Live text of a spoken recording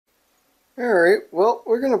Alright, well,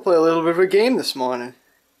 we're going to play a little bit of a game this morning.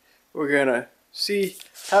 We're going to see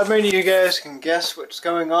how many of you guys can guess what's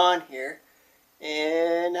going on here,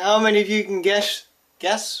 and how many of you can guess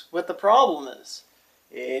what the problem is.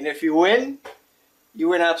 And if you win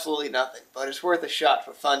absolutely nothing, but it's worth a shot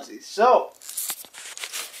for funsies. So,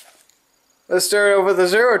 let's start over the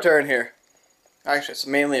zero turn here. Actually, it's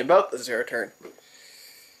mainly about the zero turn.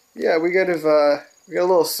 Yeah, we got a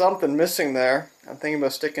little something missing there. I'm thinking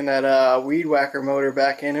about sticking that weed whacker motor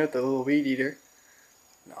back in with the little weed eater.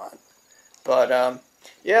 Not, but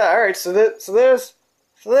yeah. All right. So there's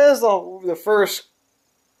the first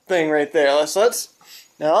thing right there. Let's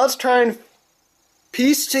try and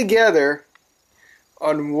piece together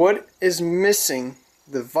on what is missing,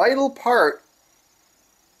 the vital part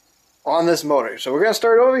on this motor. So we're gonna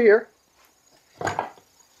start over here.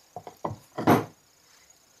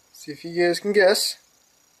 See if you guys can guess.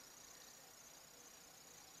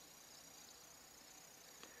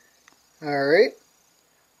 Alright,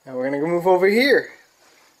 now we're going to move over here.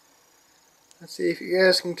 Let's see if you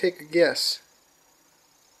guys can take a guess.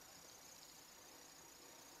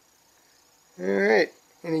 Alright,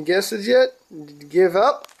 any guesses yet? Did you give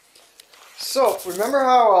up? So, remember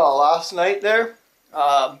how last night there,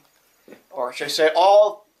 or should I say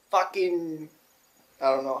all fucking,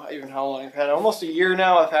 I don't know even how long I've had it, almost a year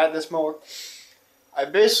now I've had this mower. I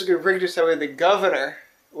basically rigged it so that the governor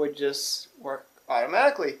would just work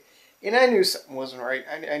automatically. And I knew something wasn't right.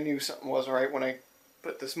 I knew something wasn't right when I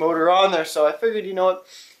put this motor on there. So I figured, you know what,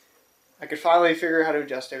 I could finally figure out how to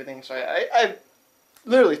adjust everything. So I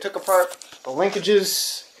literally took apart the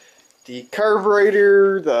linkages, the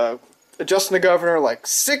carburetor, adjusting the governor like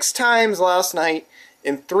 6 times last night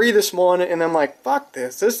and 3 this morning. And I'm like, fuck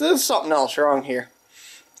this. There's something else wrong here.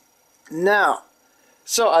 Now,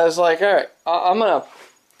 so I was like, alright, I'm gonna,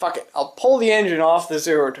 fuck it, I'll pull the engine off the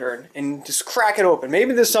zero turn and just crack it open.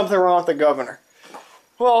 Maybe there's something wrong with the governor.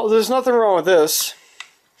 Well, there's nothing wrong with this.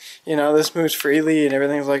 You know, this moves freely and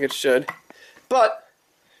everything's like it should. But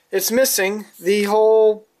it's missing the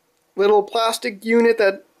whole little plastic unit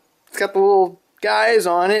that's got the little guys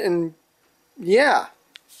on it, and yeah,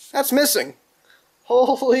 that's missing.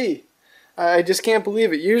 Holy, I just can't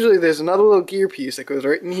believe it. Usually there's another little gear piece that goes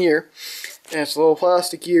right in here, and it's a little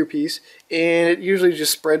plastic gear piece, and it usually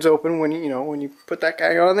just spreads open when you put that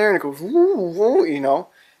guy on there, and it goes woo, woo, you know.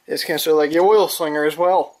 It's kind of sort of like your oil slinger as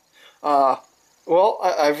well. Well,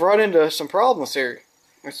 I've run into some problems here.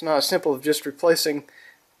 It's not as simple as just replacing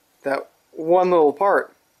that one little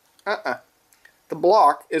part. The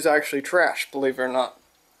block is actually trash, believe it or not.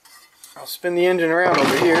 I'll spin the engine around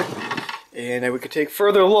over here, and we could take a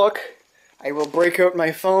further look. I will break out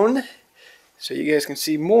my phone so you guys can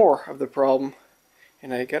see more of the problem.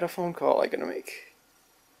 And I got a phone call I gotta make.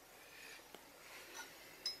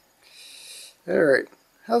 Alright,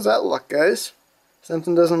 how's that look, guys?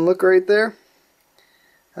 Something doesn't look right there?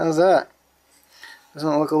 How's that?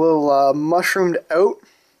 Doesn't it look a little mushroomed out?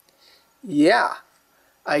 Yeah,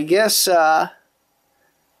 I guess I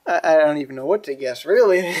don't even know what to guess,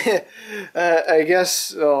 really. I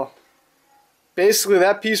guess basically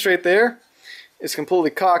that piece right there is completely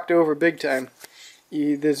cocked over big time.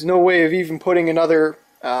 There's no way of even putting another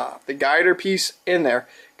the guider piece in there,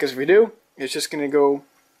 because if we do, it's just going to go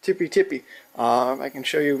tippy-tippy. I can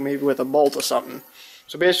show you maybe with a bolt or something.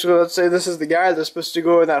 So basically, let's say this is the guide that's supposed to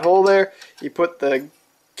go in that hole there. You put the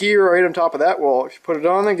gear right on top of that wall. If you put it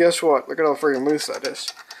on there, guess what? Look at how friggin' loose that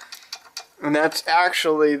is. And that's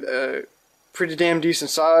actually a pretty damn decent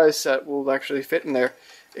size that will actually fit in there.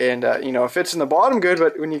 And, you know, it fits in the bottom good,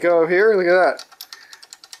 but when you go here, look at that.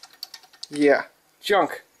 Yeah,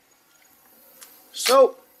 junk.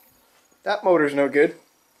 So, that motor's no good.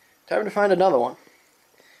 Time to find another one.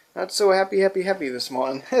 Not so happy this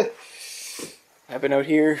morning. I've been out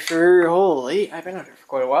here for, I've been out here for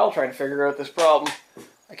quite a while trying to figure out this problem.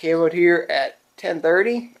 I came out here at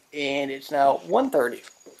 10:30, and it's now 1:30.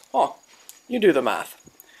 Oh, you do the math.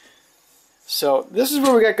 So, this is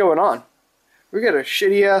what we got going on. We got a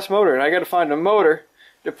shitty ass motor, and I gotta find a motor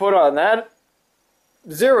to put on that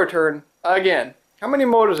zero turn again. How many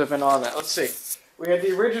motors have been on that? Let's see. We had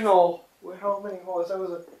the original, how many horse? That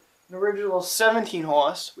was an original 17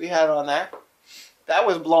 horse we had on that. That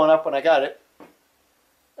was blown up when I got it.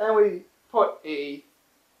 And we put a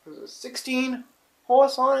 16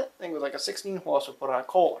 horse on it. I think it was like a 16 horse we put on a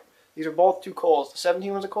Kohler. These are both 2 Kohlers. The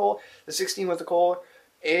 17 was a Kohler, the 16 was a Kohler,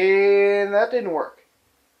 and that didn't work.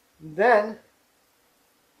 Then,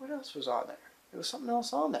 what else was on there? There was something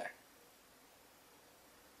else on there.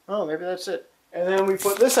 Oh, maybe that's it. And then we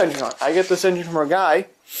put this engine on. I get this engine from a guy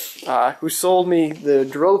who sold me the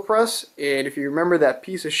drill press, and if you remember that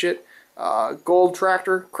piece of shit gold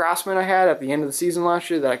tractor Craftsman I had at the end of the season last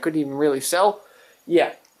year that I couldn't even really sell.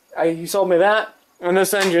 Yeah, he sold me that and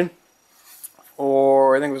this engine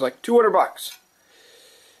for, I think it was like 200 bucks.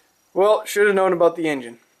 Well, should have known about the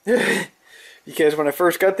engine. Because when I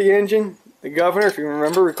first got the engine, the governor, if you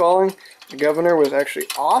remember recalling, the governor was actually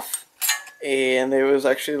off. And there was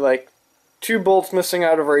actually like 2 bolts missing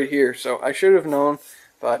out of right here. So I should have known,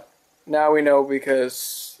 but now we know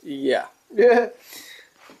because, yeah.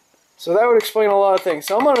 So that would explain a lot of things.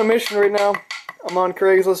 So I'm on a mission right now. I'm on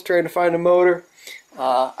Craigslist trying to find a motor.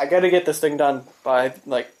 I got to get this thing done by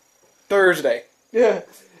like Thursday. Yeah.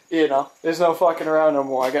 You know, there's no fucking around no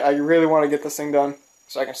more. I really want to get this thing done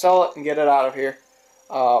so I can sell it and get it out of here.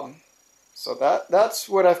 So that's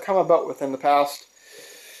what I've come about within the past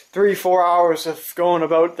 3-4 hours of going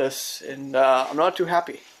about this, and I'm not too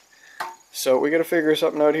happy. So we got to figure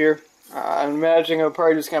something out here. I'm imagining I'm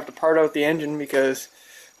probably just gonna have to part out the engine because,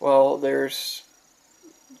 well, the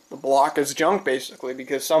block is junk basically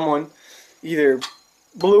because someone either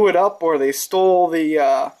blew it up or they stole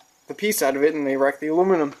the piece out of it and they wrecked the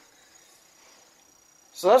aluminum.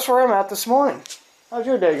 So that's where I'm at this morning. How's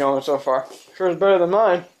your day going so far? Sure is better than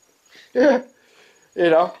mine. Yeah. You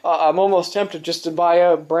know, I'm almost tempted just to buy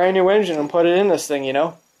a brand new engine and put it in this thing, you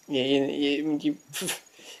know. You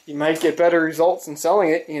might get better results in selling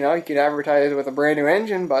it, you know. You can advertise it with a brand new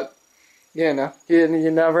engine, but, you know,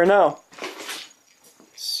 you never know.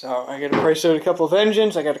 So I got to price out a couple of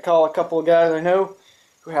engines. I got to call a couple of guys I know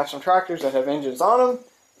who have some tractors that have engines on them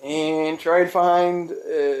and try to find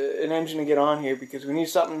an engine to get on here because we need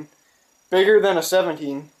something bigger than a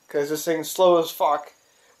 17 because this thing's slow as fuck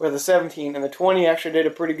with a 17, and the 20 actually did a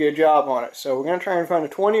pretty good job on it. So we're going to try and find a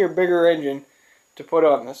 20 or bigger engine to put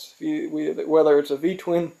on this, whether it's a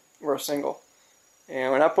V-twin or a single.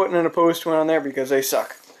 And we're not putting an opposed twin on there because they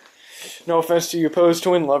suck. No offense to you opposed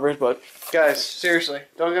twin lovers, but guys, seriously,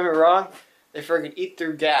 don't get me wrong, they friggin' eat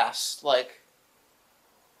through gas. Like,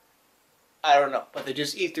 I don't know, but they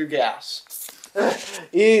just eat through gas.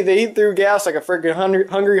 They eat through gas like a friggin'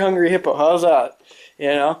 hungry hippo. How's that? You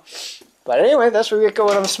know? But anyway, that's where we get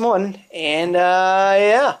going on this morning. And,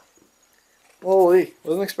 yeah. Holy,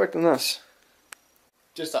 wasn't expecting this.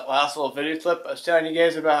 Just that last little video clip, I was telling you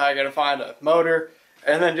guys about how I gotta find a motor.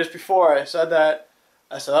 And then just before I said that,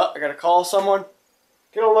 I said, oh, I gotta call someone.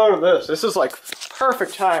 Get a load of this. This is like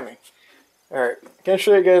perfect timing. Alright, I can't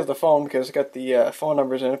show you guys the phone because it's got the phone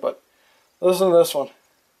numbers in it, but listen to this one.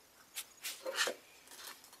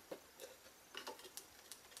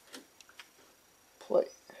 Play.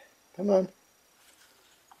 Come on.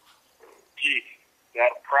 Gee, that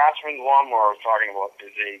Craftsman lawnmower I was talking about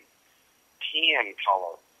is a tan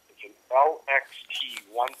color. It's an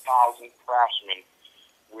LXT 1000 Craftsman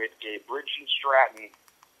with a Briggs and Stratton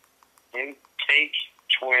intake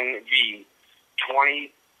twin V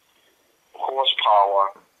 20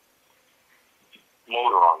 horsepower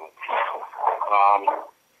motor on it.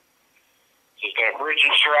 It's got a Briggs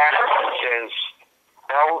and Stratton. It says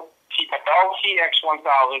LTX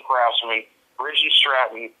 1000 Craftsman, Briggs and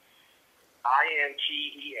Stratton,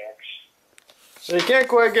 INTEX. So you can't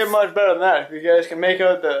quite get much better than that. If you guys can make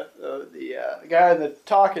out the guy in the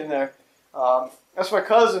talking there, that's my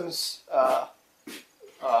cousin's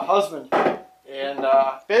husband, and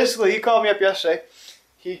basically he called me up yesterday.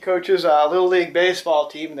 He coaches a little league baseball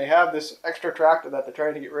team, and they have this extra tractor that they're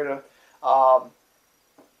trying to get rid of.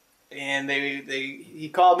 And he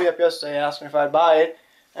called me up yesterday asking if I'd buy it.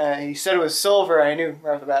 He said it was silver. I knew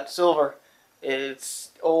right off the bat, silver. It's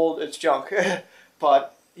old, it's junk.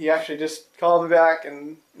 But he actually just called me back,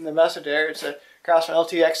 and in the message there it said Craftsman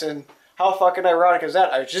LTX, and how fucking ironic is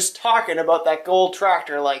that? I was just talking about that gold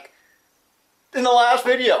tractor like in the last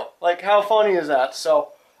video. Like, how funny is that? So,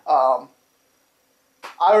 I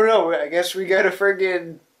don't know. I guess we got a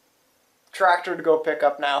friggin' tractor to go pick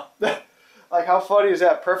up now. Like, how funny is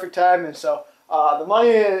that? Perfect timing. So, the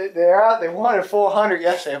money they wanted $400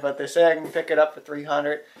 yesterday, but they say I can pick it up for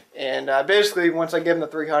 $300. And basically, once I give them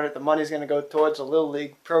the $300, the money's going to go towards a Little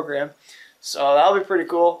League program. So that'll be pretty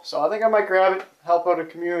cool. So I think I might grab it, help out a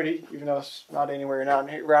community, even though it's not anywhere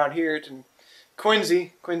around here. It's in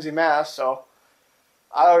Quincy, Mass. So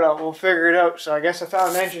I don't know. We'll figure it out. So I guess I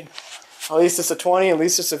found an engine. At least it's a 20. At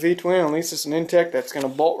least it's a V-twin. At least it's an Intech that's going to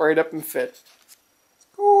bolt right up and fit.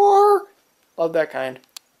 Or love that kind.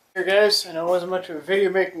 Here, guys. I know it wasn't much of a video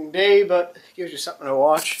making day, but it gives you something to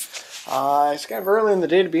watch. It's kind of early in the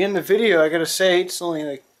day to be in the video, I gotta say. It's only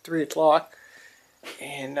like 3 o'clock.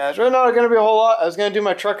 And it's really not going to be a whole lot. I was going to do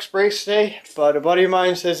my truck spray today, but a buddy of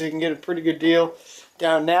mine says he can get a pretty good deal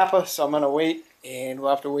down Napa, so I'm going to wait. And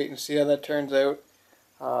we'll have to wait and see how that turns out.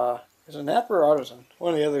 Is it Napa or AutoZone?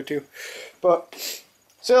 One of the other two. But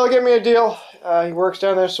so he'll get me a deal. He works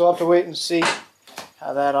down there, so I'll have to wait and see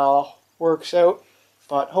how that all works out.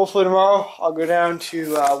 But hopefully tomorrow I'll go down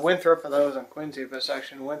to Winthrop, for those in Quincy, but it's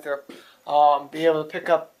actually in Winthrop. Be able to pick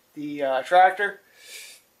up the tractor,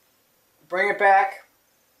 bring it back,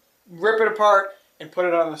 rip it apart, and put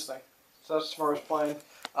it on this thing. So that's as far as plan.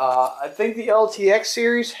 I think the LTX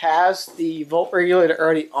series has the volt regulator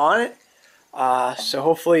already on it. So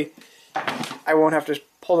hopefully I won't have to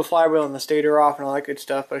pull the flywheel and the stator off and all that good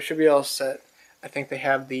stuff, but it should be all set. I think they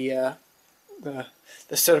have the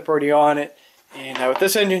setup already on it. And with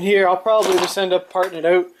this engine here, I'll probably just end up parting it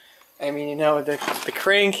out. I mean, you know, the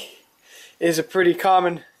crank is a pretty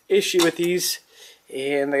common issue with these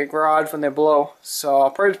and the rods when they blow. So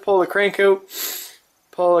I'll probably just pull the crank out,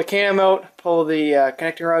 pull the cam out, pull the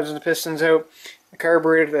connecting rods and the pistons out, the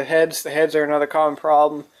carburetor, the heads. The heads are another common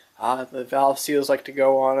problem. The valve seals like to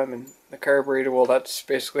go on them, and the carburetor, well, that's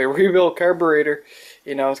basically a rebuilt carburetor.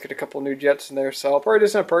 You know, it's got a couple new jets in there, so I'll probably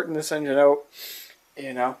just end up parting this engine out,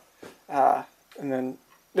 you know. And then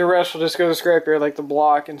the rest will just go to scrapyard, like the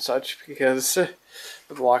block and such, because the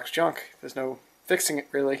block's junk. There's no fixing it,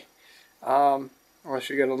 really. Unless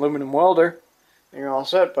you get an aluminum welder, then you're all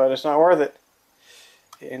set, but it's not worth it.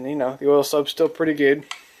 And, you know, the oil sub's still pretty good.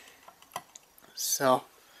 So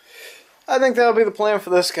I think that'll be the plan for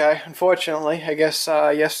this guy, unfortunately. I guess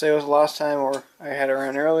yesterday was the last time, or I had it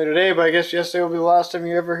run early today, but I guess yesterday will be the last time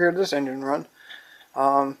you ever hear this engine run.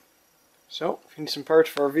 So, if you need some parts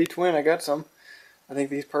for a V-twin, I got some. I think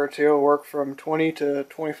these parts here will work from 20 to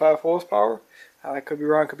 25 horsepower. I could be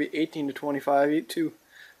wrong, could be 18 to 25 too.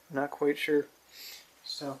 I'm not quite sure.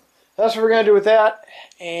 So, that's what we're going to do with that.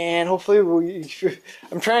 And hopefully,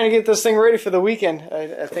 I'm trying to get this thing ready for the weekend.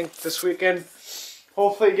 I think this weekend,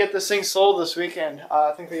 hopefully get this thing sold this weekend.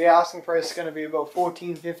 I think the asking price is going to be about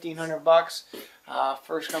 $1,500 bucks.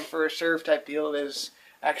 First come, first serve type deal. There's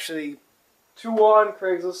actually 2 on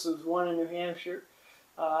Craigslist. There's one in New Hampshire.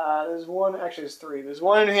 There's one, actually there's 3. There's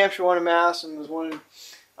one in New Hampshire, one in Mass, and there's one in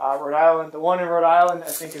Rhode Island. The one in Rhode Island, I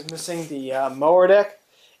think, is missing the mower deck,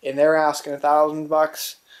 and they're asking $1,000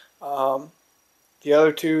 bucks. The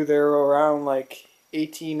other 2, they're around like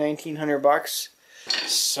 $1,900 bucks.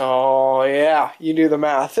 So yeah, you do the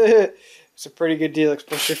math. It's a pretty good deal,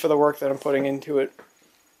 especially for the work that I'm putting into it.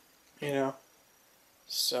 You know.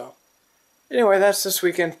 So anyway, that's this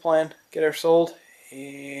weekend's plan. Get her sold,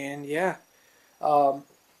 and yeah. So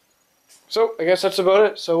I guess that's about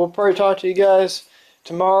it. So we'll probably talk to you guys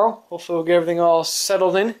tomorrow. Hopefully we'll get everything all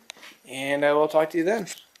settled in, and I will talk to you then.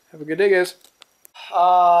 Have a good day, guys.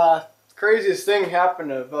 Craziest thing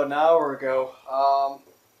happened about an hour ago.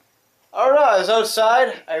 I don't know, I was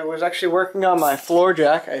outside. I was actually working on my floor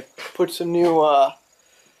jack. I put some new,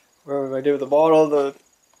 whatever I did with the bottle, the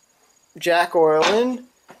jack oil in.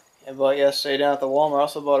 I bought yesterday down at the Walmart. I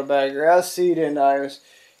also bought a bag of grass seed, and I was,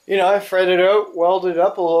 you know, I threaded it out, welded it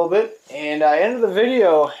up a little bit, and I ended the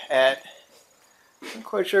video at, I'm not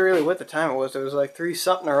quite sure really what the time it was. It was like 3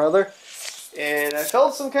 something or other, and I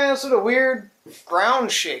felt some kind of sort of weird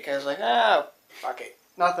ground shake. I was like, fuck it,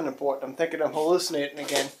 nothing important. I'm thinking I'm hallucinating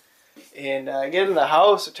again. And I get in the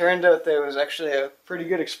house, it turned out there was actually a pretty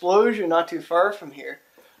good explosion not too far from here.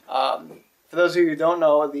 For those of you who don't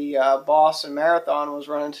know, the Boston Marathon was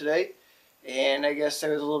running today, and I guess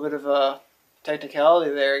there was a little bit of a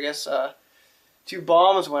technicality there. I guess 2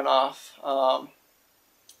 bombs went off,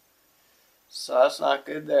 so that's not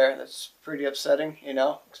good there. That's pretty upsetting, you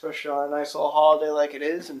know, especially on a nice little holiday like it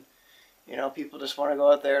is, and you know, people just want to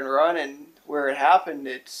go out there and run. And where it happened,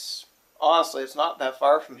 it's honestly, it's not that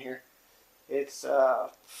far from here. It's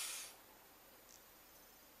if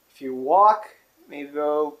you walk, maybe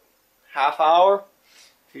go half hour.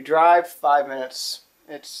 If you drive, 5 minutes.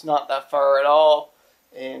 It's not that far at all.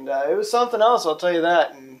 And it was something else, I'll tell you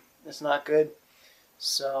that, and it's not good.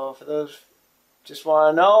 So for those just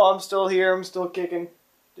want to know, I'm still here, I'm still kicking,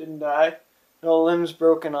 didn't die. No limbs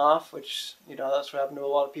broken off, which, you know, that's what happened to a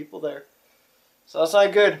lot of people there. So that's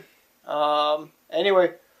not good.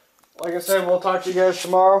 Anyway, like I said, we'll talk to you guys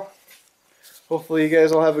tomorrow. Hopefully you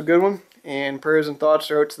guys all have a good one, and prayers and thoughts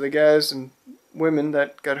are out to the guys and women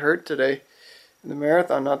that got hurt today in the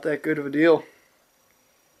marathon. Not that good of a deal.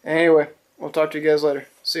 Anyway, we'll talk to you guys later.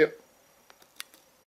 See ya.